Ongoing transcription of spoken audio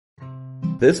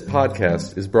This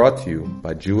podcast is brought to you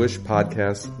by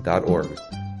JewishPodcasts.org.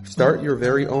 Start your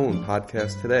very own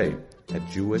podcast today at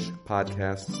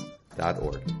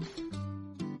JewishPodcasts.org.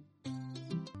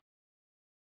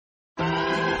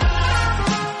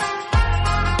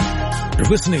 You're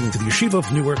listening to the Yeshiva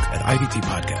of Newark at IDT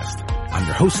Podcast. I'm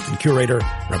your host and curator,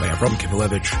 Rabbi Avram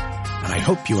Kivelevich, and I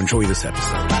hope you enjoy this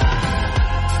episode.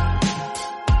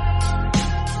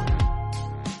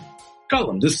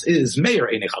 Shalom, this is Meir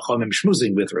Einei Chachamim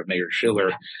Schmoozing with Rav Meir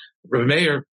Schiller. Rav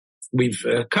Meir, we've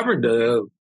covered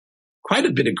quite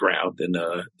a bit of ground in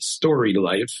story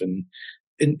life, and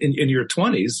in your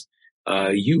 20s,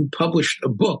 you published a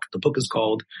book. The book is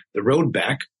called The Road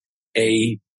Back,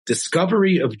 a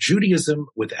discovery of Judaism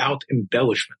without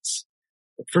embellishments.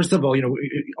 First of all,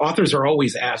 authors are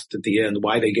always asked at the end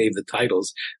why they gave the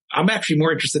titles. I'm actually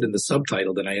more interested in the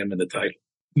subtitle than I am in the title.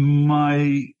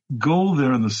 My goal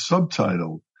there in the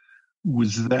subtitle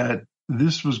was that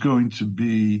this was going to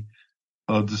be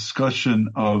a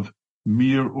discussion of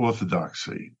mere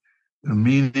orthodoxy,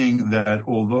 meaning that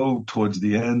although towards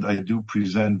the end I do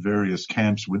present various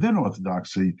camps within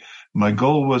orthodoxy, my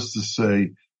goal was to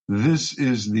say this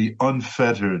is the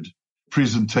unfettered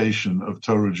presentation of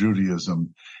Torah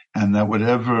Judaism, and that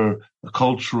whatever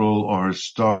cultural or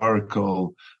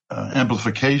historical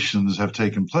amplifications have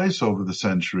taken place over the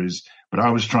centuries, but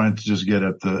I was trying to just get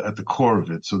at the core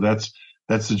of it. So that's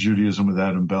the Judaism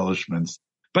without embellishments.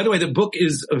 By the way, the book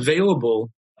is available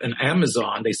on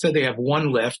Amazon. They said they have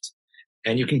one left,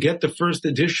 and you can get the first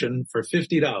edition for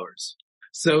 $50.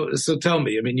 So tell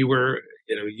me, I mean, you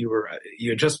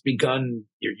had just begun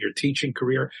your teaching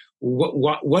career.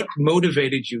 What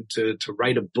motivated you to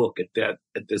write a book at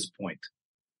this point?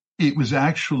 It was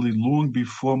actually long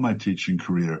before my teaching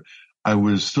career. I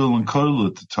was still in Kollel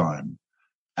at the time.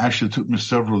 Actually, it took me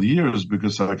several years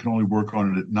because I could only work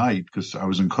on it at night because I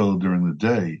was in Kollel during the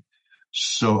day.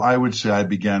 So I would say I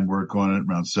began work on it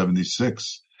around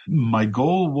 76. My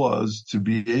goal was to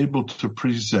be able to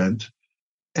present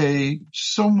a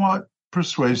somewhat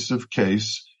persuasive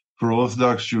case for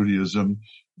Orthodox Judaism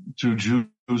to Jews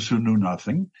who knew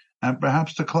nothing, and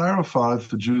perhaps to clarify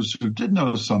for Jews who did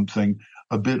know something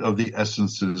a bit of the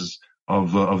essences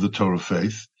of the Torah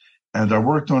faith. And I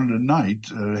worked on it at night,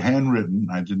 handwritten.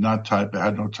 I did not type. I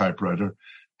had no typewriter.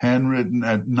 Handwritten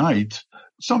at night,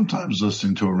 sometimes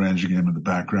listening to a Ranger game in the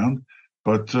background,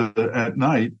 but at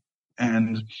night.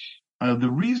 And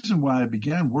the reason why I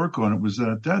began work on it was that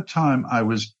at that time I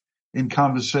was in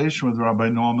conversation with Rabbi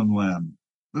Norman Lamb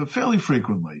fairly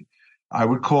frequently. I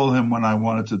would call him when I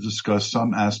wanted to discuss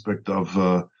some aspect of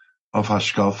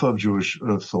Hashkafa, of Jewish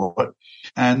thought.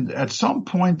 And at some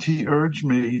point he urged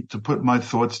me to put my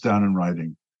thoughts down in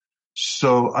writing.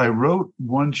 So I wrote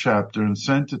one chapter and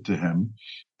sent it to him,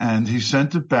 and he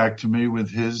sent it back to me with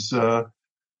his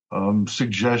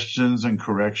suggestions and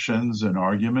corrections and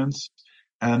arguments.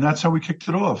 And that's how we kicked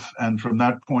it off. And from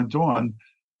that point on,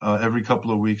 every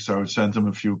couple of weeks I would send him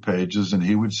a few pages, and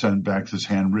he would send back his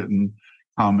handwritten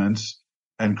comments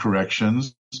and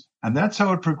corrections. And that's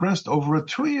how it progressed over a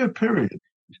 2-year period.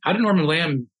 How did Norman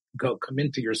Lamb come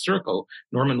into your circle?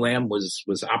 Norman Lamb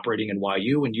was operating in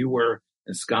YU, and you were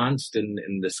ensconced in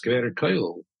the Skver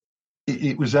Kollel.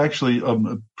 It was actually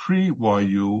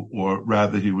pre-YU, or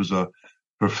rather he was a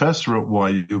professor at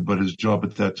YU, but his job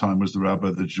at that time was the rabbi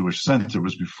of the Jewish Center. It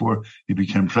was before he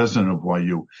became president of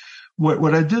YU.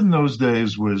 What I did in those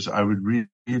days was I would read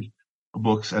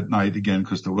books at night, again,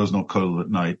 because there was no Kollel at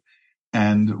night,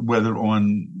 and whether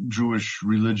on Jewish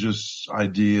religious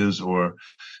ideas or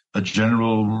a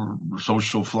general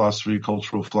social philosophy,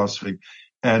 cultural philosophy.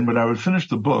 And when I would finish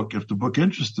the book, if the book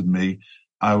interested me,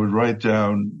 I would write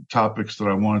down topics that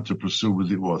I wanted to pursue with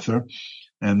the author.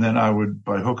 And then I would,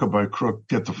 by hook or by crook,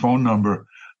 get the phone number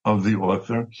of the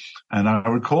author, and I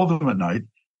would call them at night.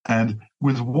 And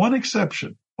with one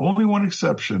exception, only one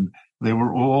exception, they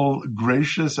were all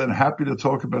gracious and happy to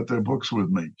talk about their books with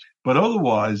me. But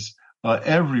otherwise,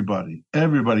 everybody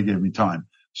gave me time.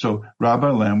 So Rabbi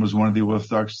Lamb was one of the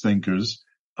Orthodox thinkers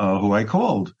who I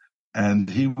called, and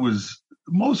he was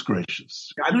most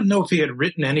gracious. I don't know if he had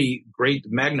written any great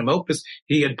magnum opus.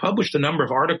 He had published a number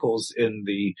of articles in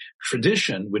the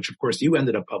Tradition, which of course you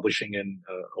ended up publishing in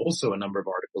also a number of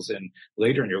articles in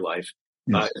later in your life.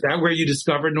 Yes. Is that where you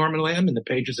discovered Norman Lamb, in the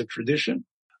pages of Tradition?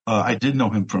 I did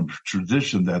know him from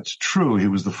Tradition. That's true. He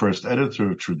was the first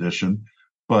editor of Tradition.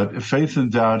 But Faith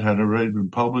and Doubt had already been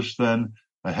published then,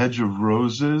 A Hedge of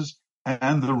Roses,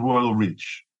 and The Royal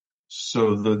Reach.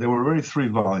 So there were already 3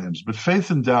 volumes. But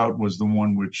Faith and Doubt was the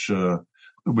one which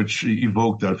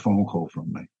evoked that phone call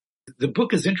from me. The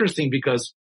book is interesting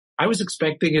because I was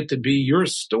expecting it to be your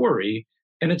story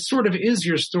And it sort of is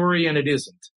your story and it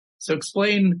isn't. So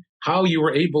explain how you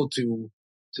were able to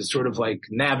sort of like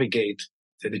navigate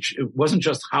that it wasn't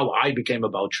just how I became a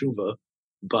Baal Tshuva,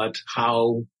 but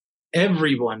how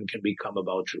everyone can become a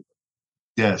Baal Tshuva.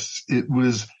 Yes, it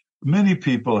was. Many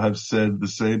people have said the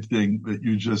same thing that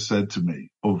you just said to me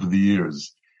over the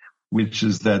years, which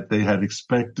is that they had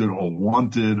expected or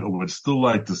wanted or would still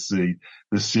like to see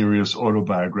the serious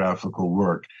autobiographical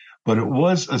work. But it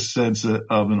was a sense of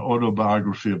an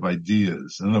autobiography of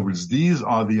ideas. In other words, these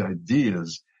are the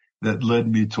ideas that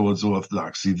led me towards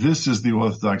orthodoxy. This is the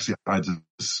orthodoxy I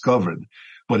discovered,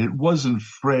 but it wasn't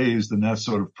phrased in that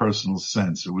sort of personal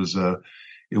sense. It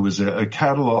was a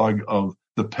catalog of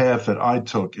the path that I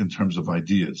took in terms of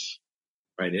ideas.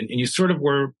 Right. And you sort of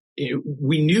were,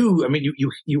 we knew, I mean,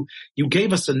 you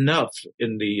gave us enough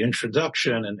in the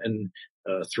introduction and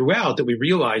throughout that we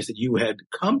realized that you had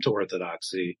come to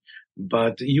orthodoxy,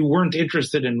 but you weren't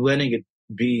interested in letting it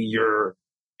be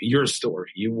your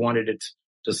story. You wanted it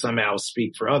to somehow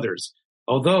speak for others.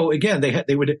 Although again,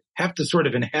 they would have to sort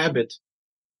of inhabit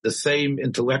the same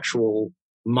intellectual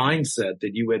mindset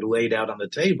that you had laid out on the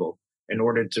table in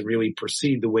order to really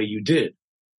proceed the way you did.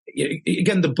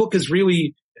 Again, the book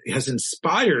has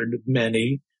inspired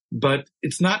many, but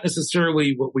it's not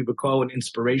necessarily what we would call an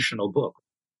inspirational book.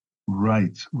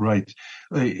 Right.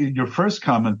 Your first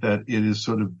comment that it is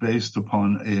sort of based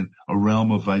upon a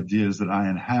realm of ideas that I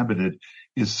inhabited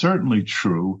is certainly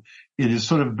true. It is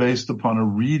sort of based upon a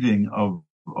reading of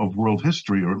world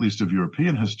history, or at least of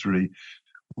European history,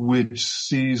 which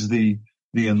sees the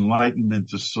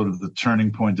Enlightenment as sort of the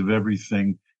turning point of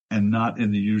everything and not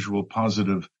in the usual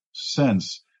positive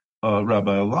sense.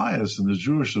 Rabbi Elias in the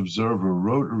Jewish Observer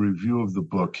wrote a review of the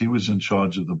book. He was in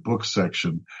charge of the book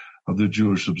section of the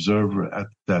Jewish Observer at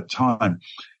that time.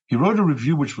 He wrote a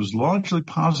review which was largely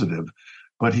positive,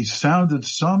 but he sounded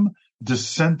some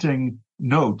dissenting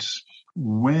notes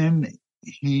when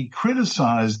he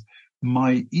criticized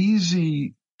my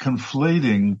easy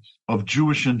conflating of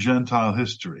Jewish and Gentile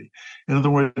history. In other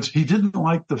words, he didn't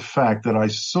like the fact that I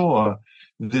saw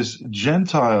this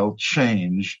Gentile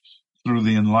change through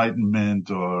the Enlightenment,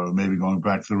 or maybe going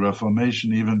back to the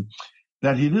Reformation even,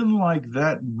 that he didn't like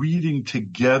that reading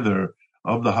together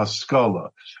of the Haskalah.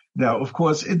 Now, of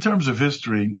course, in terms of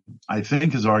history, I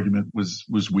think his argument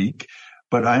was weak,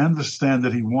 but I understand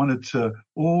that he wanted to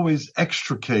always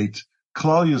extricate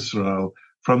Klal Yisrael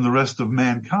from the rest of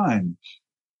mankind.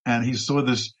 And he saw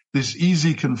this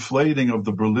easy conflating of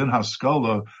the Berlin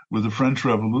Haskalah with the French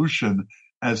Revolution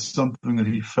as something that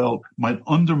he felt might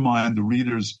undermine the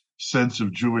reader's sense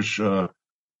of Jewish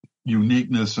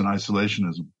uniqueness and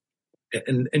isolationism.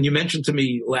 And you mentioned to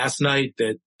me last night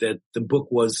that the book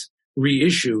was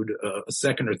reissued a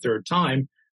second or third time,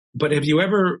 but have you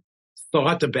ever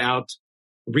thought about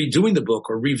redoing the book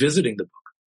or revisiting the book?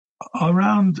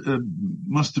 Around,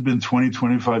 must have been 20,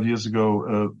 25 years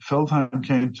ago, Feldheim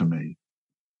came to me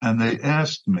and they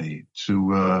asked me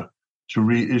to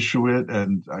reissue it,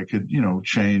 and I could,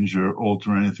 change or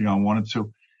alter anything I wanted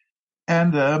to.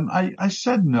 And I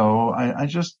said no. I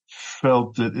just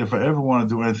felt that if I ever want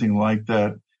to do anything like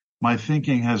that, my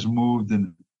thinking has moved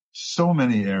in so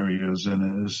many areas and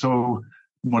it is so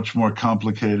much more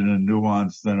complicated and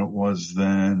nuanced than it was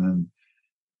then.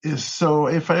 And so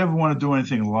if I ever want to do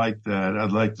anything like that,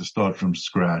 I'd like to start from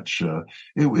scratch.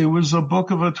 It was a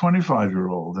book of a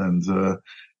 25-year-old, and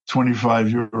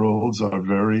 25-year-olds are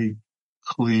very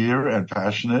clear and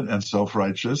passionate and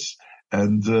self-righteous.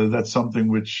 And that's something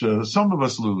which some of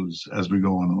us lose as we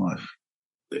go on in life.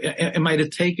 Am I to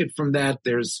take it from that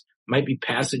there's might be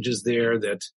passages there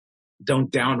that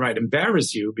don't downright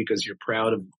embarrass you because you're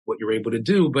proud of what you're able to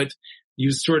do, but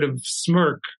you sort of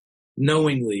smirk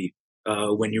knowingly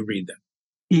when you read them?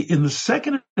 In the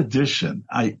second edition,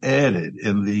 I added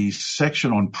in the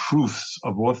section on proofs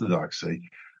of orthodoxy,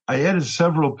 I added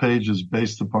several pages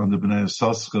based upon the Bnei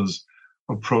Yissaschar's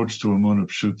approach to Emunah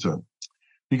Pshuta,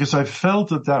 because I felt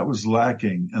that was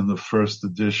lacking in the first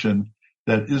edition,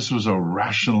 that this was a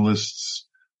rationalist's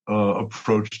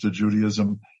approach to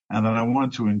Judaism, and that I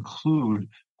wanted to include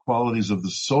qualities of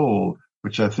the soul,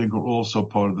 which I think are also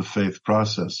part of the faith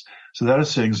process. So that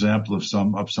is an example of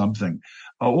something.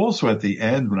 Also at the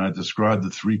end, when I described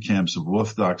the three camps of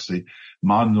orthodoxy,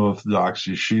 modern Orthodox,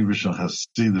 Yeshivish, and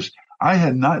Hasidish, I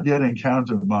had not yet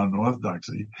encountered modern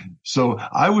Orthodoxy. So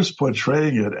I was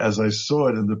portraying it as I saw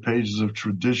it in the pages of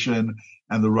tradition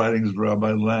and the writings of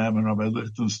Rabbi Lamb and Rabbi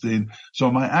Lichtenstein.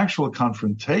 So my actual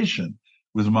confrontation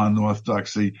with modern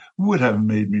Orthodoxy would have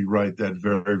made me write that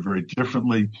very, very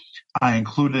differently. I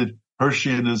included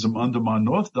Hirschianism under modern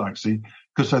Orthodoxy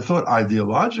because I thought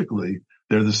ideologically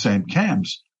they're the same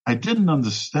camps, I didn't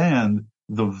understand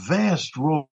the vast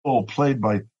role played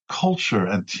by culture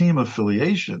and team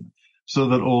affiliation. So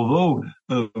that although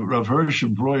Rav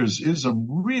Hershom Breuer's ism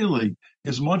really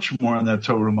is much more in that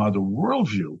Torah Mada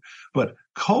worldview, but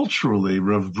culturally,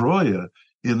 Rav Breuer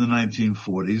in the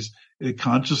 1940s, it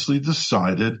consciously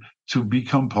decided to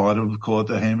become part of, call it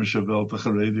the Hamish Welt, the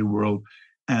Haredi world.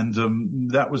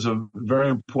 And that was a very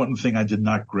important thing I did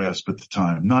not grasp at the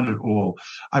time, not at all.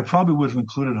 I probably would have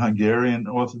included Hungarian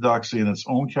Orthodoxy in its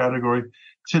own category.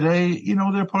 Today,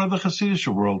 they're part of the Hasidic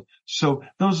world. So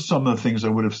those are some of the things I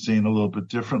would have seen a little bit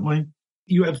differently.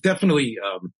 You have definitely,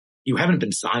 you haven't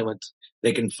been silent.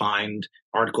 They can find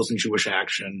articles in Jewish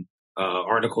Action,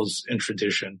 articles in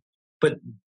Tradition. But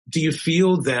do you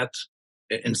feel that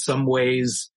in some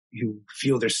ways you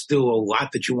feel there's still a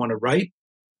lot that you want to write?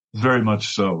 Very much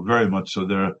so. Very much so.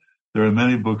 There are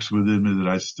many books within me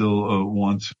that I still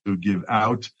want to give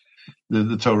out.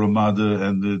 The Torah Mada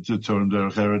and the Torah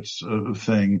Derech Eretz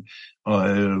thing,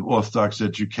 Orthodox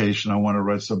education. I want to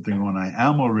write something on. I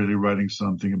am already writing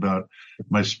something about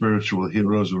my spiritual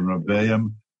heroes or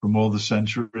Rabbeim from all the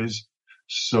centuries.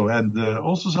 So, and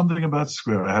also something about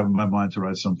Square. I have in my mind to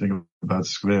write something about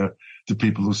Square, the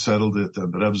people who settled it,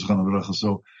 and the Rebbe's Chanavracha.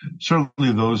 So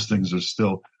certainly those things are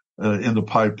still in the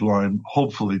pipeline,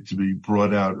 hopefully to be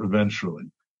brought out eventually.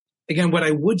 Again, what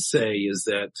I would say is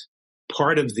that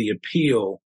part of the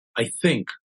appeal, I think,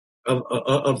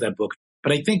 of that book,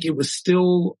 but I think it was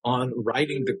still on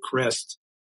riding the crest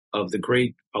of the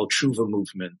great Al Tshuva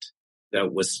movement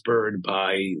that was spurred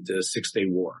by the 6-Day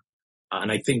War.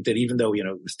 And I think that even though, it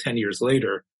was 10 years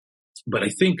later, but I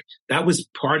think that was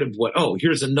part of what,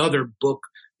 here's another book,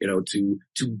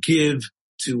 to give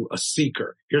to a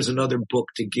seeker. Here's another book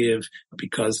to give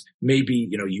because maybe,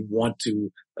 you want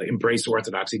to embrace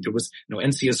orthodoxy. There was,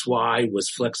 NCSY was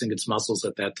flexing its muscles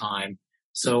at that time.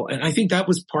 So, and I think that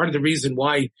was part of the reason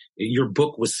why your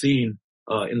book was seen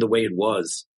in the way it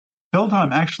was.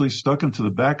 Feldheim actually stuck into the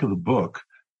back of the book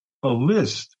a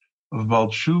list of Baal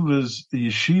Tshuva's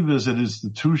yeshivas and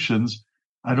institutions.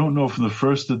 I don't know if in the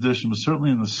first edition, but certainly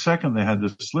in the second they had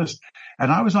this list.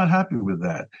 And I was not happy with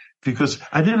that because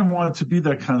I didn't want it to be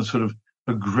that kind of sort of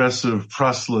aggressive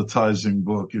proselytizing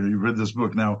book. You read this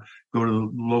book now, go to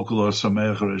the local or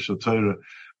Sameach or Eshet Torah.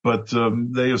 But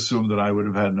they assumed that I would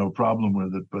have had no problem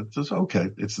with it. But it's okay,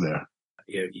 it's there.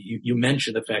 Yeah, you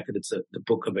mentioned the fact that it's the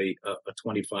book of a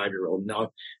 25-year-old.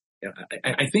 Now,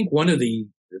 I think one of the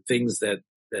things that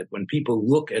when people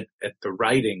look at the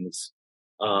writings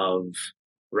of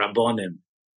Rabbonim,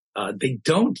 they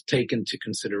don't take into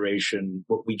consideration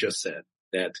what we just said,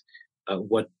 that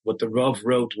what the Rav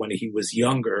wrote when he was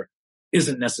younger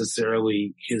isn't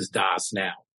necessarily his das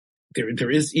now. There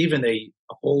is even a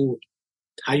whole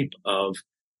type of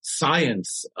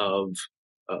science of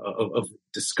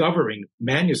discovering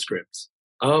manuscripts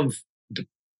of the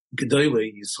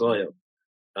Gedolei Yisrael.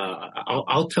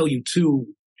 I'll tell you two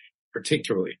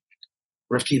particularly,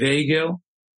 Rav Kiva Egel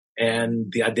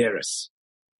and the Aderes.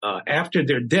 After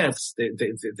their deaths,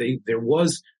 they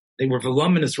were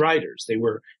voluminous writers. They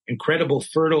were incredible,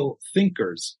 fertile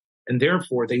thinkers, and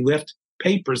therefore they left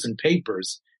papers and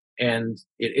papers. And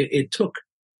it took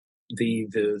the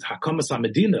Hakamas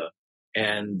HaMedina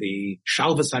and the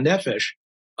Shalvas HaNefesh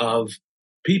of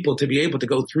people to be able to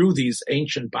go through these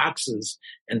ancient boxes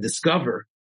and discover.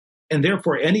 And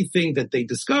therefore anything that they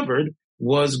discovered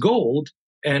was gold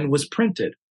and was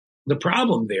printed. The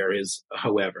problem there is,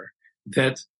 however,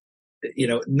 that,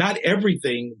 not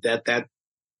everything that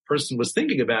person was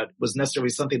thinking about was necessarily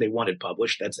something they wanted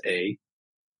published. That's A.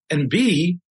 And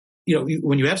B,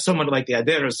 when you have someone like the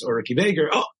Aderes or a Kiveger,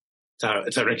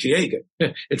 it's a Rechiega.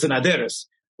 It's an Aderes.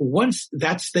 Once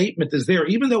that statement is there,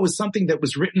 even though it was something that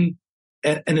was written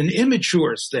in an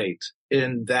immature state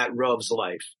in that Rav's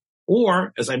life,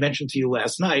 or, as I mentioned to you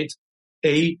last night,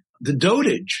 the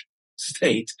dotage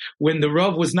state when the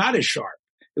Rav was not as sharp.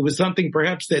 It was something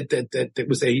perhaps that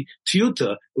was a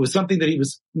tiyuta. It was something that he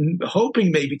was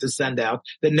hoping maybe to send out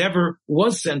that never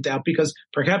was sent out because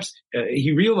perhaps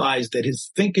he realized that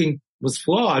his thinking was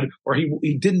flawed, or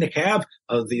he didn't have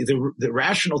the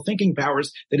rational thinking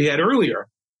powers that he had earlier.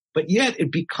 But yet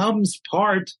it becomes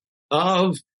part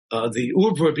of the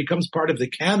Urva. It becomes part of the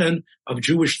canon of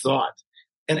Jewish thought.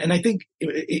 And I think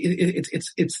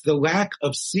it's the lack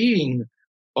of seeing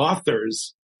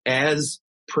authors as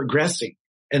progressing.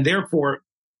 And therefore,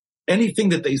 anything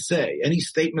that they say, any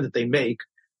statement that they make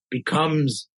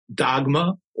becomes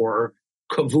dogma or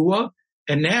kavua.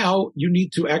 And now you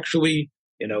need to actually,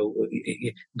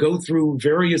 go through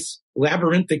various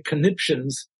labyrinthic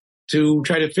conniptions to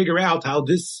try to figure out how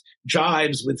this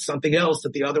jives with something else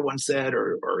that the other one said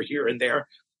or here and there.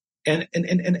 And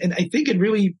I think it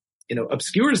really,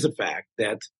 obscures the fact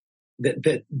that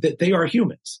they are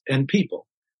humans and people,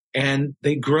 and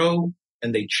they grow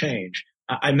and they change.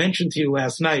 I mentioned to you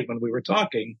last night when we were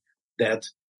talking that,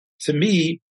 to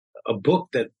me, a book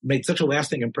that made such a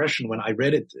lasting impression when I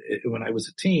read it when I was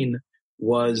a teen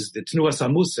was the Tnuas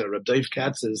HaMusa, Reb Dave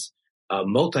Katz's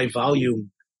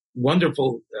multi-volume,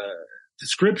 wonderful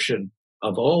description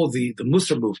of all the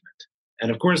Musa movement. And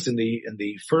of course, in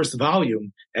the first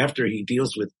volume, after he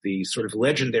deals with the sort of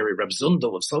legendary Reb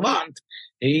Zundel of Salant,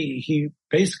 he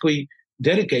basically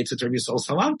dedicates it to Reb Yisrael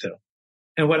Salanter.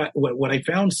 And what I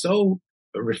found so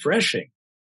refreshing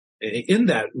in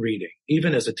that reading,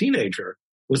 even as a teenager,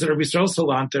 was that Reb Yisrael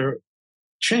Salanter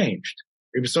changed.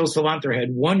 Reb Yisrael Salanter had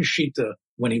one shita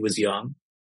when he was young,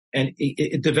 and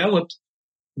it developed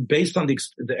based on the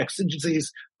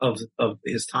exigencies of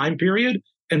his time period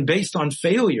and based on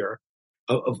failure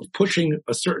of pushing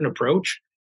a certain approach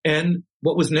and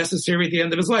what was necessary at the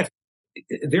end of his life.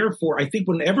 Therefore, I think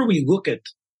whenever we look at,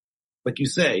 like you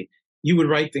say, you would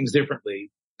write things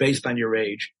differently based on your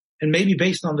age and maybe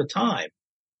based on the time.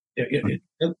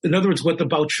 In other words, what the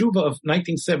Baal Tshuva of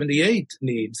 1978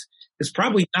 needs is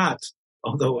probably not,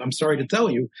 although I'm sorry to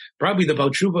tell you, probably the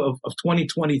Baal Tshuva of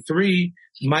 2023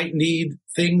 might need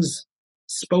things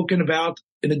spoken about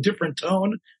in a different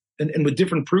tone and with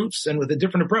different proofs and with a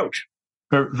different approach.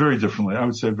 Very, very differently. I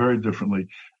would say very differently.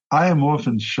 I am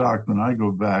often shocked when I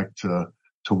go back to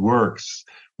works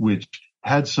which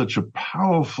had such a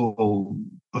powerful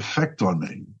effect on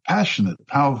me, passionate,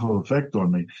 powerful effect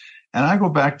on me. And I go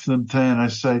back to them today and I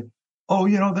say, oh,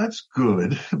 that's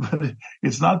good, but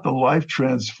it's not the life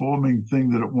transforming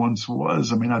thing that it once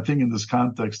was. I mean, I think in this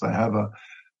context, I have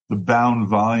the bound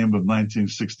volume of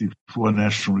 1964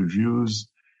 National Reviews,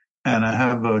 and I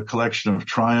have a collection of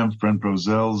Triumph, Brent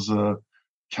Brozel's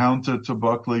counter to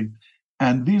Buckley.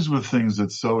 And these were things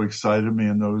that so excited me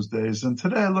in those days. And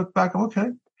today I look back, okay,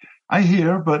 I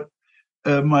hear, but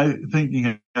my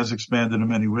thinking has expanded in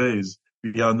many ways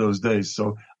beyond those days.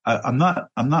 So I'm not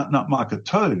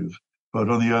Makatov, but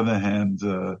on the other hand,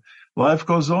 life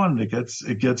goes on.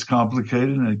 It gets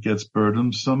complicated and it gets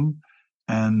burdensome,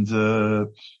 and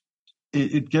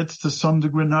it gets to some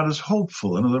degree not as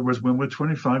hopeful. In other words, when we're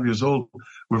 25 years old,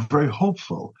 we're very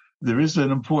hopeful. There is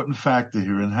an important factor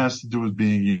here, and it has to do with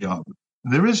being young.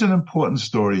 There is an important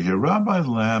story here. Rabbi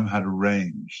Lamb had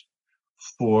arranged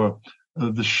for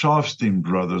the Schaffstein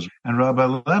brothers, and Rabbi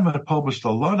Lamb had published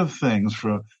a lot of things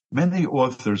for many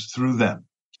authors through them.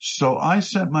 So I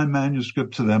sent my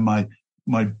manuscript to them,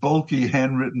 my bulky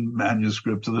handwritten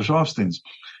manuscript to the Schaffsteins,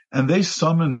 and they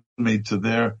summoned me to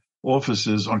their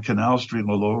offices on Canal Street on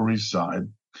the Lower East Side,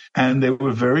 and they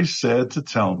were very sad to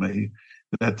tell me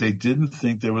that they didn't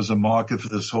think there was a market for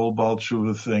this whole Baal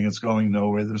Tshuva thing. It's going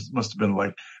nowhere. This must have been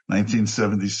like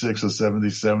 1976 or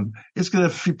 77. It's going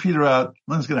to peter out.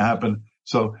 Nothing's going to happen.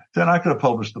 So they're not going to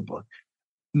publish the book.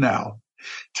 Now,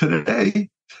 today,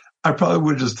 I probably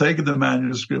would have just taken the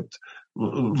manuscript,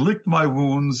 licked my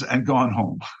wounds, and gone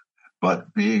home.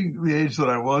 But being the age that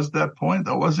I was at that point,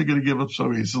 I wasn't going to give up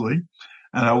so easily.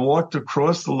 And I walked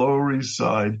across the Lower East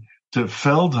Side to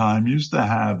Feldheim, used to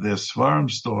have their Svarim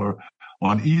store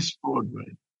on East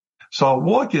Broadway. So I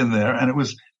walk in there, and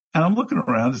I'm looking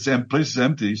around. The place is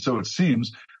empty, so it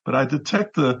seems, but I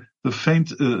detect the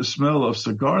faint smell of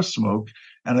cigar smoke,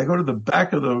 and I go to the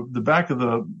back of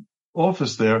the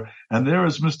office there, and there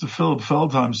is Mr. Philip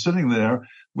Feldheim sitting there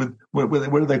with what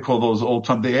do they call those old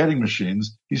time, the adding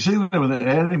machines. He's sitting there with an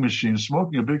adding machine,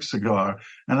 smoking a big cigar,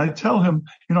 and I tell him,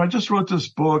 I just wrote this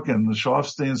book, and the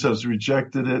Schaffsteins has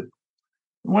rejected it.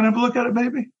 You want to have a look at it,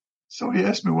 maybe? So he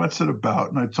asked me, what's it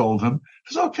about? And I told him.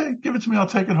 He said, okay, give it to me. I'll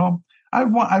take it home. I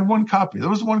had one copy. There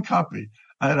was one copy.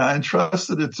 And I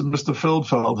entrusted it to Mr. Phil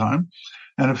Feldheim.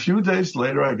 And a few days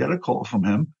later, I get a call from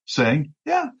him saying,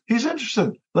 yeah, he's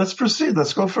interested. Let's proceed.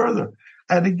 Let's go further.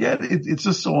 And again, it's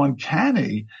just so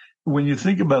uncanny when you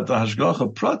think about the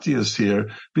Hashgacha Pratius here,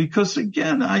 because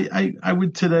again, I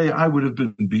would have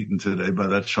been beaten today by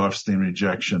that Schaffstein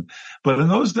rejection. But in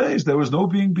those days, there was no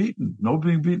being beaten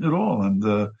at all.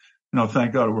 And,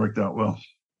 thank God it worked out well.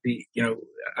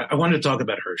 I wanted to talk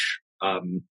about Hirsch.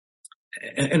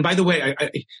 And by the way,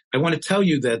 I want to tell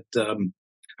you that,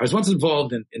 I was once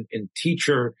involved in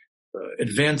teacher,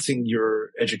 advancing your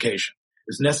education. It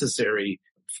was necessary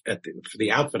for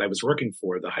the outfit I was working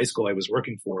for, the high school I was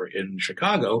working for in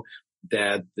Chicago,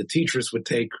 that the teachers would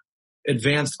take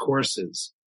advanced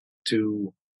courses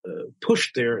to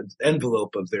push their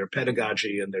envelope of their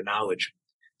pedagogy and their knowledge.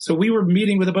 So we were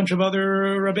meeting with a bunch of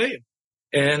other rabbeim.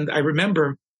 And I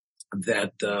remember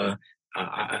that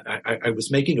I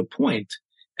was making a point,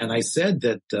 And I said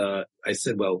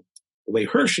well, the way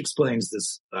Hirsch explains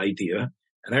this idea,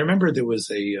 and I remember there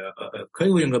was a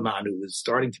Kohen Laman who was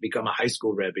starting to become a high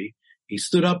school Rebbe. He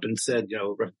stood up and said,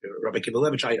 Rabbi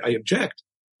Kivelevich, I object.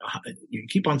 You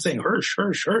keep on saying Hirsch,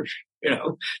 Hirsch, Hirsch.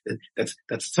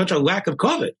 That's such a lack of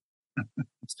kavod.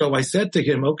 So I said to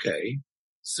him, okay,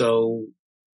 so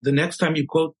the next time you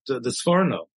quote the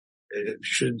Sforno,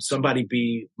 should somebody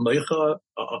be meicha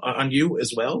on you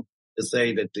as well to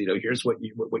say that, here's what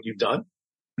you've done?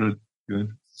 Good.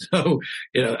 So,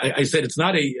 I said,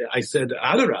 I said,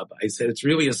 Adarab, I said, it's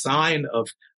really a sign of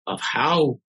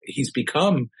how he's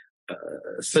become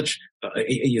such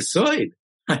a Yesoid.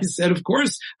 I said, of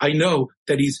course, I know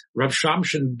that he's Rav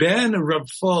Shamshin ben Rav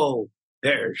Fol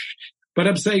Hersh, but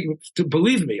I'm saying, to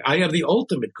believe me, I have the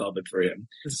ultimate kavod for him.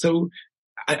 So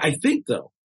I think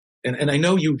though, and I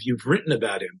know you've written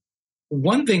about him,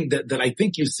 one thing that I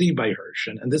think you see by Hirsch,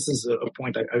 and this is a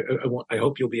point I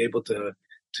hope you'll be able to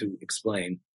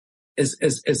explain, as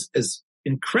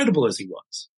incredible as he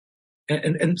was,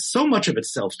 and so much of it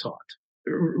self-taught.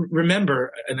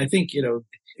 Remember, and I think,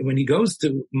 when he goes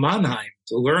to Mannheim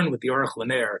to learn with the Aruch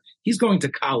LaNer, he's going to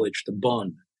college, to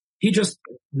Bonn. He just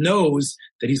knows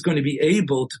that he's going to be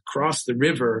able to cross the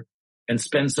river and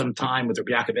spend some time with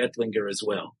Rabbi Yaakov Ettlinger as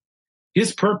well.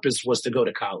 His purpose was to go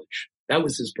to college. That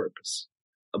was his purpose.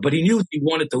 But he knew he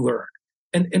wanted to learn.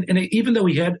 And even though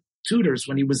he had tutors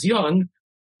when he was young,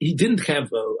 he didn't have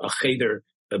a cheder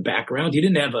background. He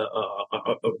didn't have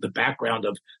the background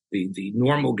of the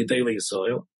normal Gedolei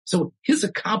Yisrael. So his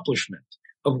accomplishment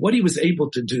of what he was able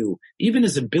to do, even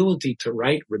his ability to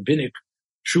write rabbinic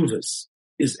shuvas,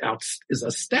 is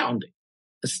astounding.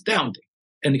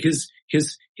 And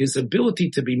his ability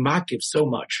to be makif so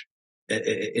much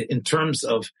in terms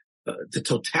of the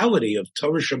totality of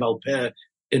Torah Sheba'al Peh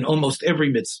in almost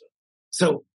every mitzvah.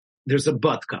 So there's a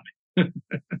but coming.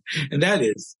 And that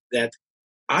is that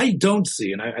I don't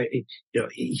see, and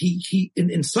he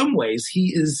in some ways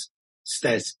he is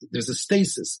there's a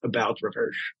stasis about Rav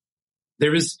Hirsch.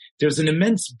 There's an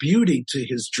immense beauty to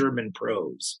his German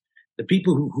prose. The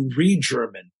people who read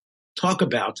German talk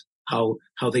about how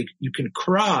you can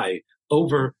cry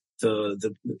over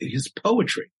his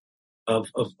poetry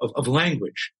of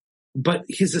language, but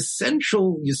his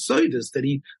essential yesodis that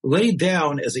he laid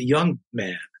down as a young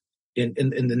man in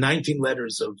the 19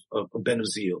 letters of Ben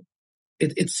Uziel.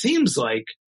 It seems like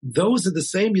those are the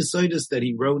same yesodis that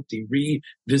he wrote, the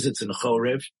revisits in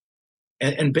Chorev,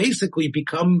 and basically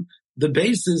become the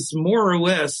basis, more or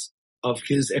less, of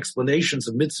his explanations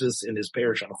of mitzvahs in his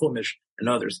Parish on Chumash and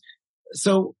others.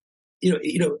 So,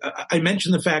 I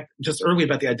mentioned the fact just earlier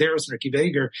about the Idaros and Ricky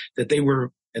Veger that they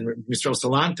were, and Mr.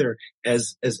 Salanter,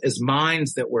 as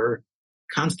minds that were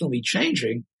constantly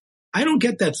changing. I don't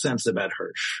get that sense about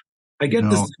Hirsch. I get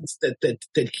the sense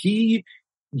that he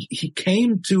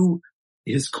came to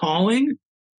his calling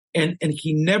and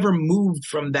he never moved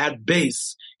from that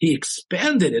base. He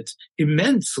expanded it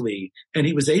immensely, and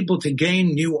he was able to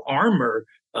gain new armor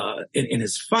in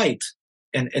his fight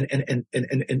and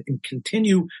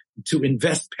continue to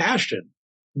invest passion.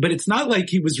 But it's not like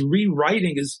he was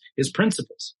rewriting his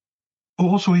principles.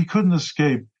 Also, he couldn't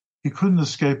escape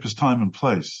his time and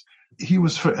place. He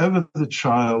was forever the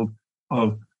child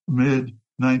of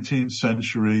mid-19th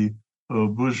century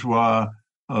bourgeois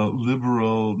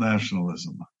liberal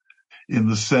nationalism, in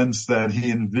the sense that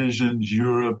he envisioned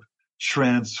Europe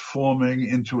transforming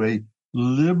into a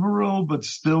liberal but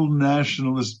still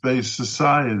nationalist-based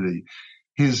society.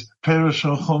 His Perush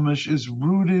Chumash is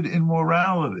rooted in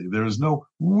morality. There is no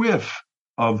whiff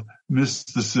of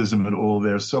mysticism at all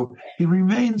there. So he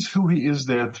remains who he is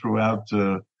there throughout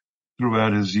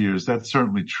his years. That's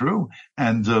certainly true.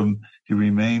 And he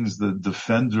remains the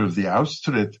defender of the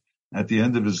Austritt at the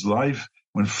end of his life,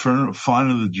 when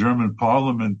finally the German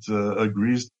parliament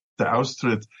agrees to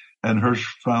Austritt, and Hirsch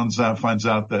finds out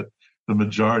that the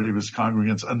majority of his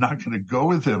congregants are not going to go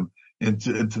with him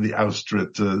into the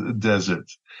Austritt desert.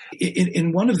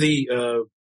 In one of the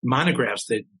monographs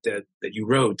that you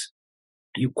wrote,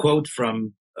 you quote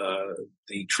from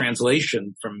the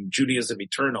translation from Judaism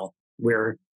Eternal,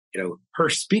 where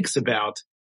Hirsch speaks about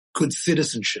good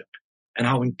citizenship and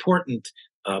how important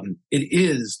it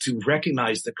is to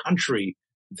recognize the country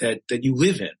that you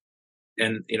live in.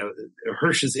 And,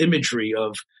 Hirsch's imagery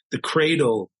of the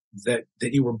cradle that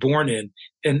you were born in,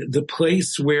 and the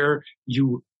place where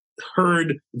you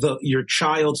heard your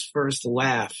child's first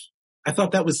laugh. I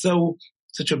thought that was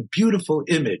such a beautiful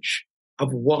image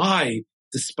of why,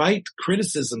 despite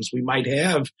criticisms we might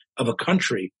have of a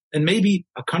country, and maybe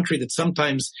a country that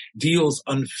sometimes deals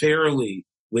unfairly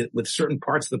with certain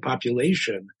parts of the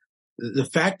population, the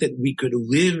fact that we could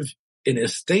live in a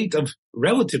state of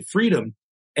relative freedom,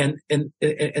 and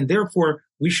therefore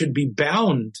we should be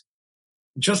bound,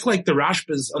 just like the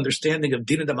Rashba's understanding of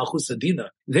Dina da Malchusa Dina.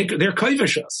 They're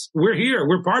kaivish us. We're here.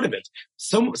 We're part of it.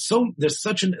 So there's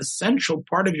such an essential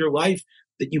part of your life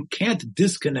that you can't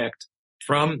disconnect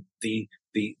from the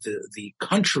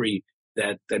country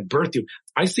that birthed you.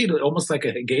 I see it almost like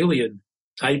a Hegelian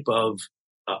type of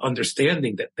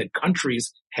understanding that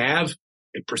countries have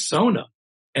a persona,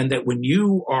 and that when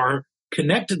you are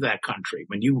connected to that country,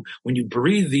 when you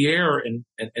breathe the air and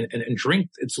drink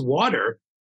its water,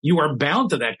 you are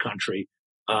bound to that country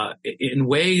in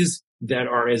ways that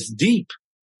are as deep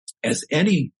as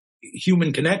any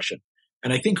human connection.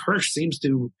 And I think Hirsch seems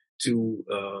to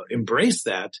embrace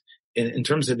that in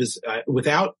terms of his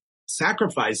without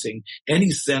sacrificing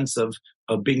any sense of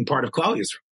being part of Klal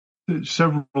Yisrael.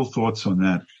 Several thoughts on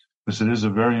that, because it is a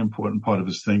very important part of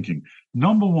his thinking.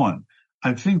 Number one,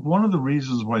 I think one of the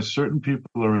reasons why certain people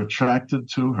are attracted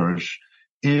to Hirsch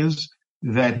is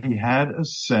that he had a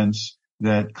sense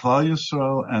that Klal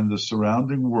Yisrael and the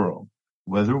surrounding world,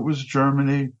 whether it was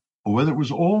Germany or whether it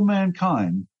was all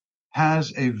mankind,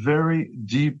 has a very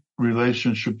deep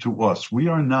relationship to us. We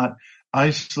are not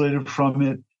isolated from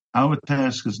it. Our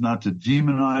task is not to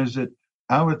demonize it.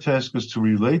 Our task is to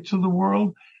relate to the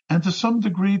world and to some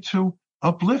degree to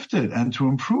uplift it and to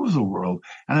improve the world.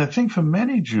 And I think for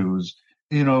many Jews,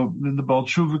 in the Baal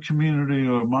Tshuva community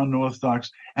or modern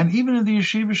Orthodox, and even in the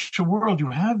yeshivish world, you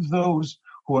have those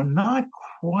who are not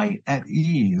quite at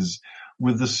ease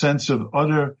with the sense of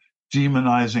utter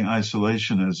demonizing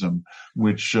isolationism,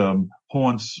 which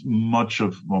haunts most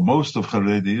of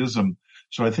Haredeism.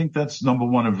 So I think that's, number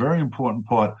one, a very important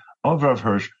part of Rav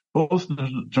Hirsch, both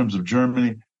in terms of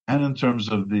Germany and in terms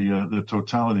of the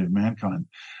totality of mankind.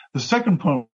 The second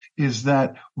point is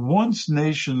that once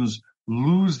nations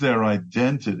lose their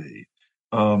identity,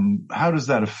 how does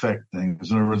that affect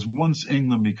things? In other words, once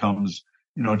England becomes,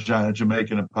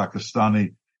 Jamaican and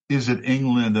Pakistani, is it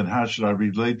England, and how should I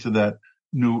relate to that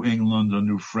new England or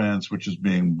new France, which is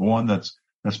being born? That's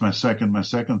my second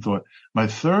thought. My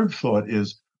third thought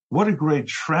is, what a great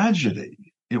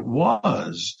tragedy it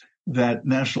was that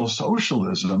National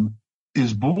Socialism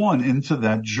is born into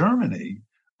that Germany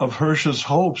of Hirsch's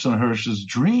hopes and Hirsch's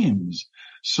dreams,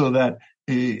 so that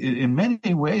in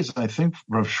many ways, I think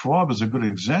Rav Schwab is a good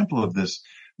example of this.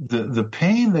 The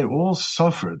pain they all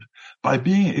suffered by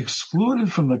being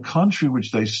excluded from the country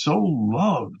which they so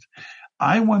loved.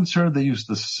 I once heard they used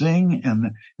to sing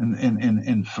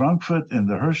in Frankfurt in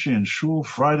the Hirschian Shul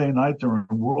Friday night during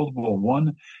World War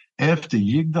I. After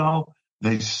Yigdal,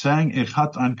 they sang Ich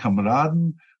hat ein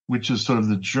Kameraden, which is sort of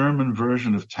the German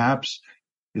version of Taps.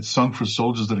 It's sung for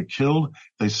soldiers that are killed.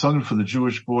 They sung it for the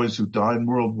Jewish boys who died in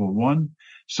World War I.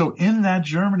 So in that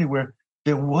Germany, where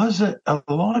there was a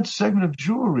large segment of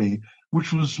Jewry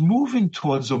which was moving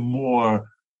towards a more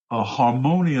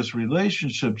harmonious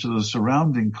relationship to the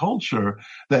surrounding culture,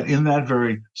 that in that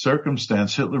very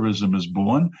circumstance, Hitlerism is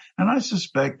born. And I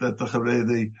suspect that the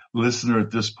Haredi listener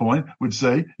at this point would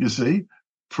say, you see,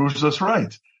 proves us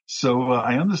right. So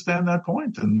I understand that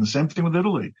point. And the same thing with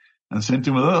Italy. And the same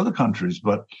thing with other countries.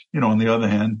 But, on the other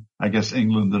hand, I guess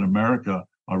England and America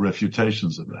are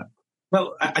refutations of that.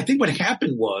 Well, I think what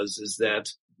happened is that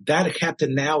had to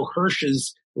now,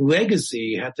 Hirsch's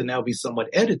legacy had to now be somewhat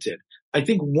edited. I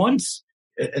think once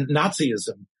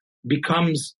Nazism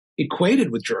becomes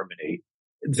equated with Germany,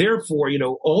 therefore,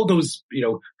 all those,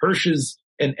 Hirsch's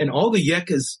and all the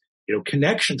Yekka's,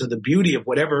 connection to the beauty of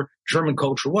whatever German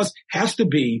culture was has to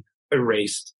be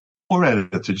erased. Or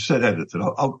edited. You said edited.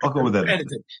 I'll go with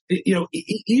edited.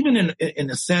 Even in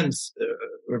a sense,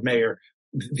 Mayor,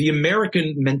 the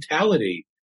American mentality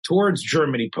towards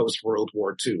Germany post-World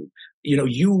War II,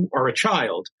 you are a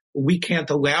child. We can't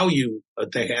allow you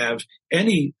to have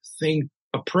anything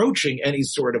approaching any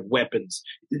sort of weapons.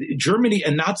 Germany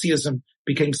and Nazism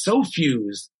became so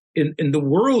fused in the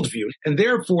worldview, and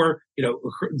therefore,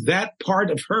 that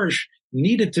part of Hirsch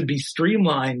needed to be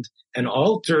streamlined and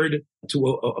altered to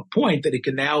a point that it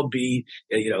can now be,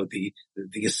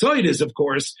 the aside is, of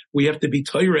course, we have to be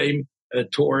Torah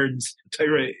towards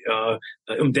Torah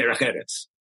derech eretz.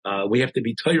 We have to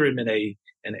be Torah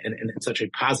in such a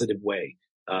positive way.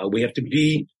 We have to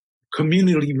be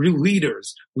community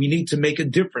leaders. We need to make a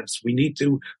difference. We need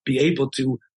to be able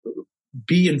to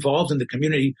be involved in the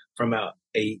community from a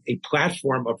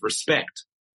platform of respect.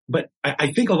 But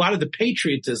I think a lot of the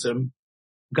patriotism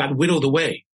got whittled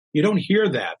away. You don't hear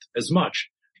that as much.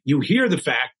 You hear the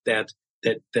fact that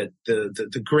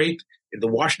the great, the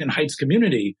Washington Heights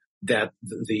community, that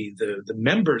the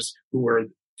members who were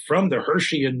from the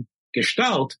Hirschian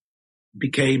Gestalt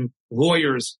became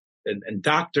lawyers and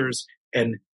doctors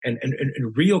and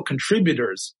real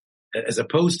contributors, as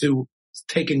opposed to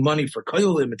taking money for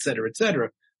koilim, et cetera, et cetera.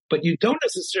 But you don't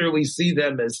necessarily see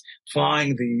them as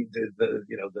flying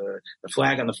the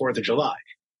flag on the 4th of July.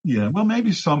 Yeah, well,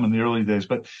 maybe some in the early days,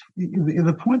 but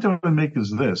the point I want to make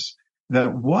is this,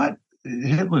 that what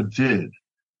Hitler did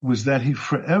was that he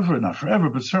not forever,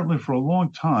 but certainly for a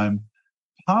long time,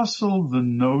 postuled the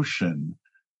notion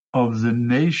of the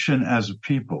nation as a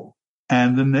people.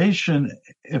 And the nation,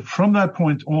 from that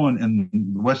point on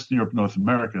in Western Europe, North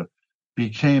America,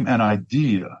 became an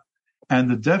idea. And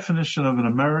the definition of an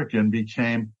American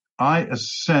became, I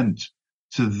assent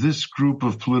to this group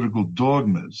of political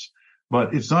dogmas,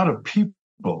 but it's not a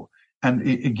people. And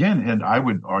again, I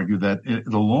would argue that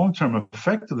the long-term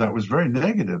effect of that was very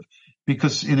negative,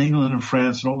 because in England and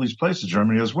France and all these places,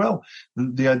 Germany as well,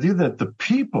 the idea that the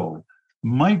people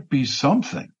might be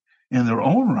something in their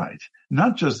own right,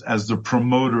 not just as the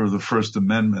promoter of the First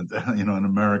Amendment, in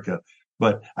America,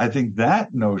 but I think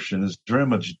that notion is very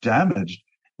much damaged.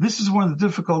 This is one of the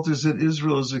difficulties that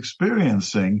Israel is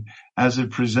experiencing as it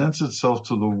presents itself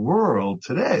to the world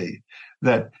today,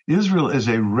 that Israel is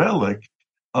a relic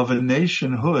of a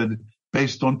nationhood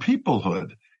based on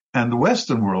peoplehood. And the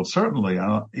Western world, certainly,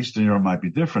 Eastern Europe might be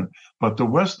different, but the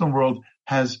Western world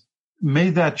has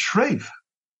made that trait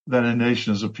that a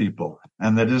nation is a people,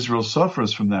 and that Israel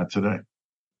suffers from that today.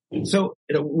 So,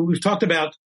 we've talked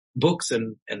about books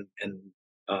and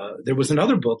there was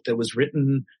another book that was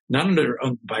written not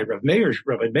by Rabbi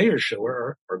Meir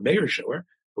Schiller or Meir Schiller.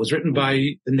 It was written by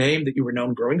the name that you were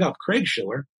known growing up, Craig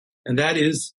Schiller, and that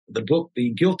is the book,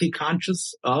 The Guilty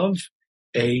Conscience of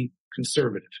a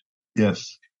Conservative.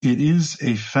 Yes, it is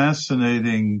a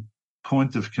fascinating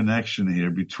point of connection here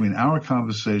between our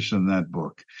conversation and that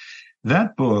book.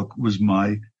 That book was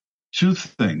my two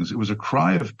things. It was a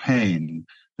cry of pain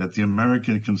that the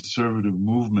American conservative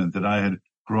movement that I had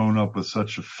grown up with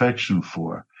such affection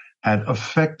for had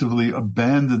effectively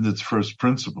abandoned its first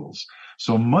principles.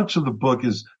 So much of the book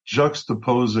is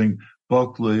juxtaposing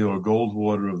Buckley or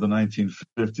Goldwater of the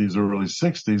 1950s, early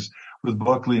 60s with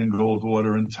Buckley and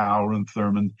Goldwater and Tower and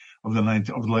Thurman of the late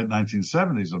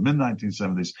 1970s or mid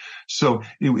 1970s. So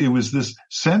it was this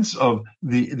sense of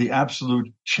the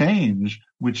absolute change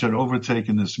which had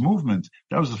overtaken this movement.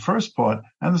 That was the first part.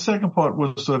 And the second part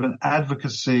was sort of an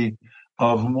advocacy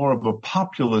of more of a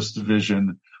populist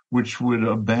vision, which would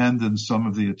abandon some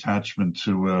of the attachment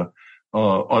to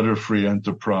utter free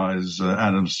enterprise,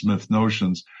 Adam Smith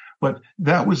notions. But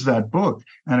that was that book.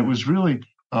 And it was really,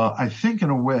 I think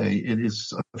in a way, it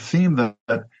is a theme that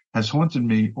has haunted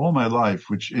me all my life,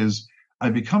 which is I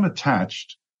become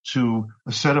attached to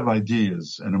a set of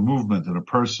ideas and a movement and a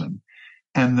person.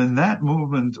 And then that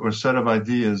movement or set of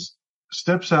ideas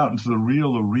steps out into the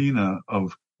real arena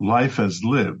of life as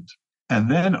lived. And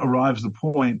then arrives the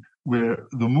point where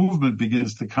the movement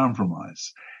begins to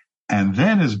compromise. And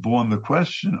then is born the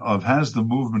question of, has the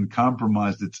movement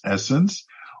compromised its essence,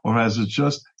 or has it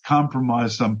just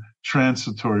compromised some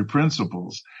transitory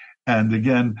principles? And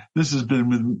again, this has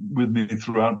been with me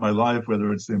throughout my life,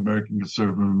 whether it's the American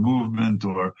conservative movement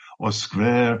or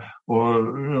Square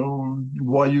or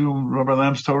YU Rabbi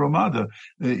Lamb's Torah Mada.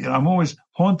 I'm always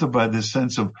haunted by this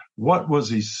sense of what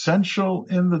was essential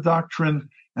in the doctrine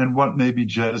and what may be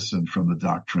jettisoned from the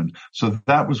doctrine. So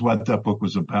that was what that book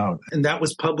was about. And that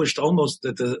was published almost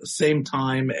at the same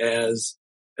time as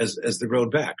The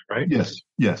Road Back, right?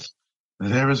 Yes.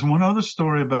 There is one other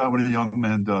story about what a young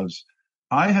man does.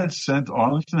 I had sent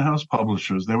Arlington House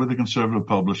Publishers, they were the conservative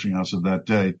publishing house of that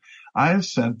day, I had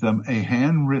sent them a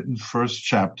handwritten first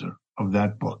chapter of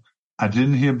that book. I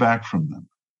didn't hear back from them.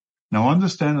 Now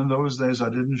understand, in those days I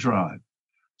didn't drive.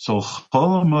 So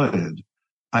Chol HaMoed,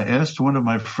 I asked one of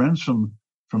my friends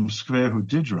from Square who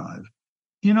did drive,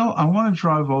 I want to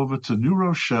drive over to New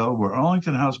Rochelle where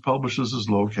Arlington House Publishers is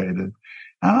located.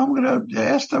 And I'm going to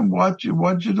ask them, what'd you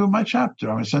do with my chapter?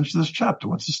 I sent you this chapter.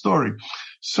 What's the story?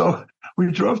 So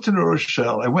we drove to New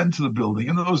Rochelle. I went into the building.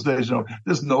 In those days,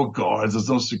 there's no guards. There's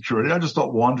no security. I just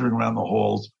start wandering around the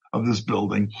halls of this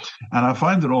building. And I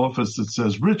find an office that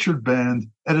says Richard Band,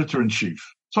 editor-in-chief.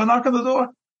 So I knock on the door.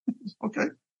 Okay,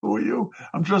 who are you?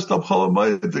 I'm dressed up, Chol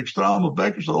HaMoed, Dickstrahl,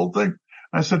 Bekish, the whole thing.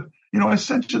 I said, I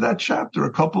sent you that chapter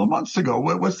a couple of months ago.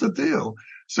 What's the deal?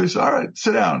 So he said, all right,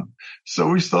 sit down. So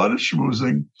we started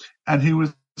schmoozing, and he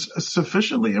was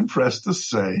sufficiently impressed to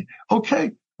say,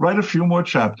 okay, write a few more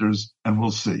chapters and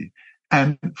we'll see.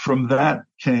 And from that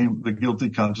came The Guilty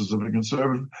Conscience of a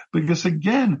Conservative, because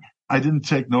again, I didn't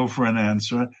take no for an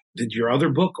answer. Did your other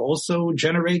book also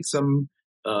generate some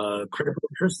critical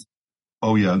interest?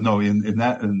 Oh yeah, no, in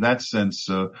that sense,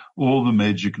 all the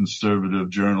major conservative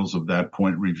journals of that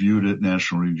point reviewed it.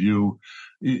 National Review,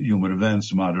 Human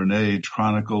Events, Modern Age,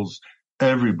 Chronicles,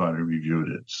 everybody reviewed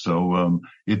it. So,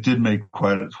 it did make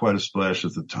quite a splash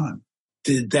at the time.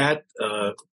 Did that,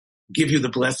 give you the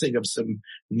blessing of some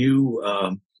new,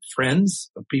 friends,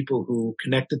 of people who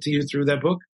connected to you through that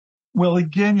book? Well,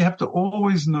 again, you have to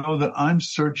always know that I'm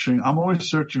always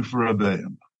searching for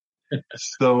Rebbeim.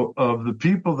 So of the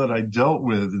people that I dealt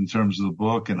with in terms of the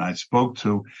book and I spoke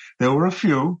to, there were a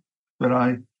few that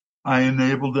I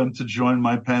enabled them to join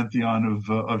my pantheon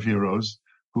of heroes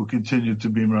who continued to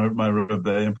be my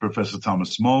Rebbe, Professor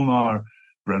Thomas Molnar,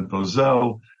 Brent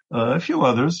Bozell, a few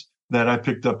others that I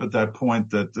picked up at that point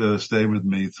that stayed with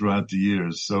me throughout the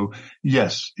years. So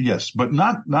yes, but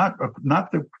not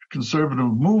the conservative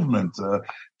movement.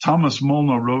 Thomas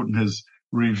Molnar wrote in his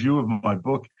review of my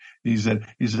book, he said,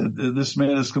 this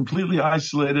man is completely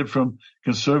isolated from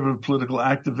conservative political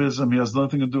activism. He has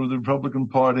nothing to do with the Republican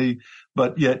Party,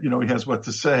 but yet, he has what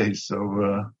to say.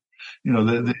 So,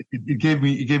 it gave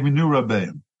me new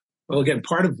Rebbeim. Well, again,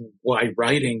 part of why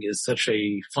writing is such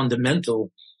a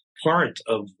fundamental part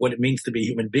of what it means to be a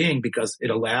human being, because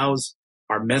it allows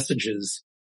our messages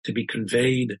to be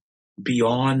conveyed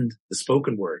beyond the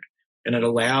spoken word. And it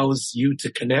allows you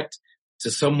to connect to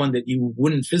someone that you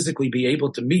wouldn't physically be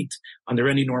able to meet under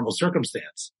any normal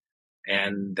circumstance.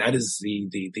 And that is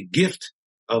the gift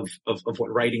of what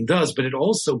writing does. But it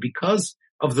also, because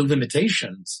of the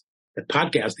limitations that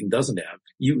podcasting doesn't have,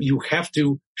 you have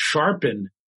to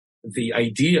sharpen the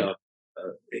idea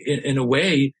in a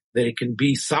way that it can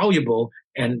be soluble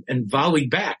and volley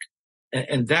back.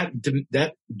 And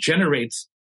that generates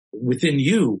within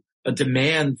you a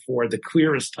demand for the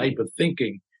clearest type of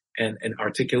thinking and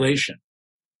articulation.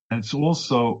 And it's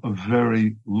also a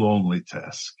very lonely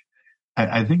task.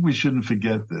 I think we shouldn't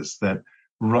forget this, that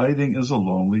writing is a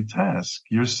lonely task.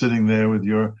 You're sitting there with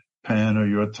your pen or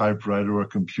your typewriter or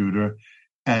computer,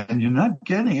 and you're not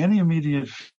getting any immediate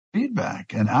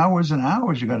feedback. And hours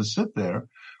you got to sit there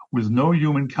with no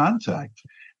human contact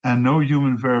and no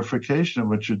human verification of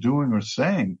what you're doing or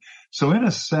saying. So in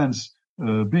a sense,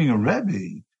 being a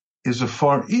Rebbe is a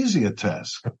far easier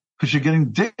task because you're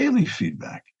getting daily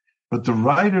feedback. But the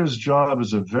writer's job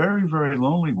is a very, very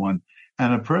lonely one.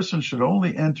 And a person should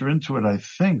only enter into it, I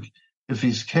think, if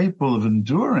he's capable of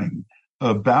enduring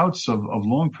bouts of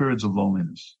long periods of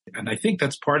loneliness. And I think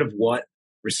that's part of what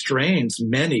restrains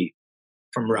many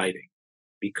from writing,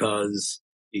 because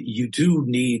you do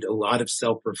need a lot of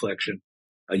self-reflection.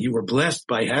 You were blessed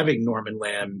by having Norman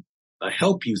Lamb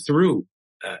help you through.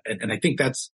 And I think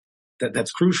that's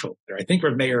crucial. I think,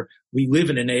 Rav Meir, we live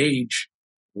in an age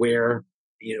where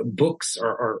books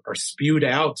are spewed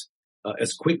out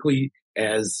as quickly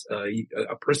as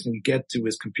a person can get to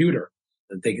his computer.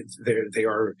 They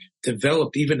are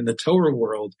developed even in the Torah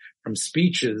world from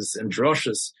speeches and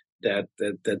drushes that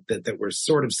were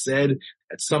sort of said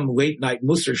at some late night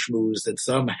Musar shmooze that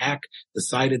some hack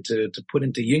decided to put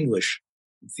into Yinglish.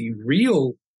 The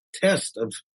real test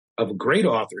of great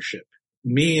authorship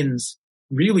means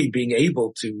really being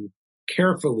able to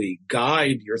carefully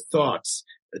guide your thoughts,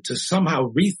 to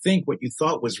somehow rethink what you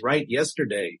thought was right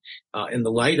yesterday in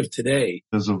the light of today.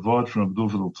 There's a word from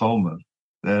Abdul Talmud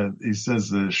that he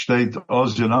says, "Shteit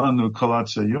oz yananu kol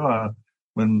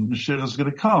when Mashiach is going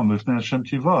to come, if Hashem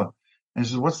Tiva." And he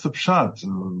says, "What's the pshat?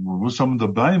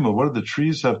 What do the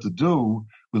trees have to do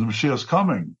with Mashiach's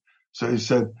coming?" So he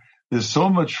said, "There's so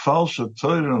much falsche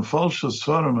Torah and falsche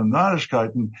Svarim and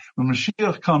Narishkeiten. When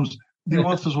Mashiach comes, the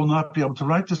authors will not be able to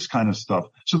write this kind of stuff.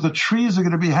 So the trees are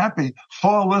going to be happy.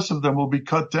 Far less of them will be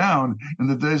cut down in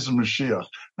the days of Mashiach."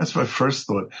 That's my first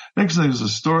thought. Next thing is a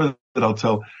story that I'll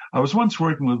tell. I was once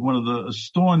working with one of the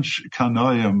staunch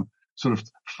Kanoim, sort of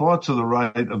far to the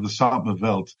right of the Satmar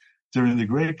Welt, during the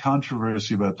great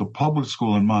controversy about the public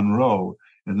school in Monroe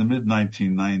in the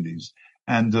mid-1990s.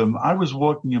 And I was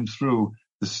walking him through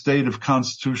the state of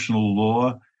constitutional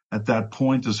law at that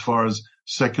point as far as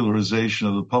secularization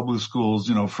of the public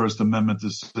schools, First Amendment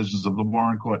decisions of the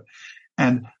Warren Court.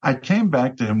 And I came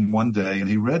back to him one day and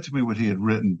he read to me what he had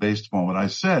written based upon what I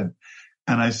said.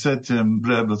 And I said to him,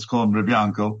 Reb, let's call him Reb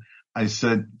Yankel. I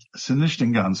said, "It's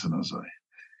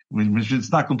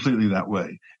not completely that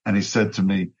way." And he said to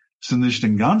me, "Is it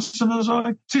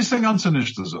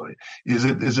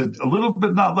a little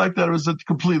bit not like that, or is it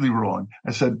completely wrong?"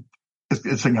 I said,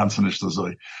 "It's a ganze nicht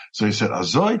azoi." So he said,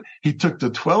 "Azoi." He took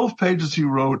the 12 pages he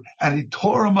wrote and he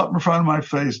tore them up in front of my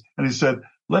face and he said,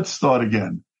 "Let's start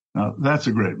again." Now, that's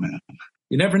a great man.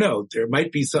 You never know. There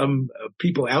might be some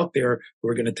people out there who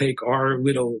are going to take our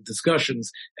little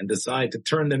discussions and decide to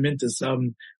turn them into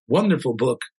some wonderful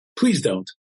book. Please don't.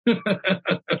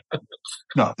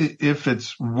 No, if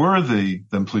it's worthy,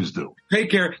 then please do. Take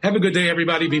care. Have a good day,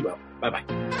 everybody. Be well. Bye-bye.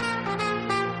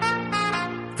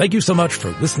 Thank you so much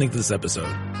for listening to this episode.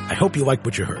 I hope you liked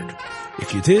what you heard.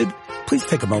 If you did, please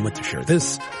take a moment to share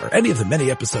this or any of the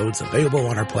many episodes available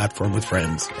on our platform with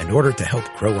friends in order to help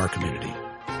grow our community.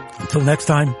 Until next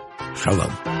time,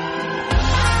 Shalom.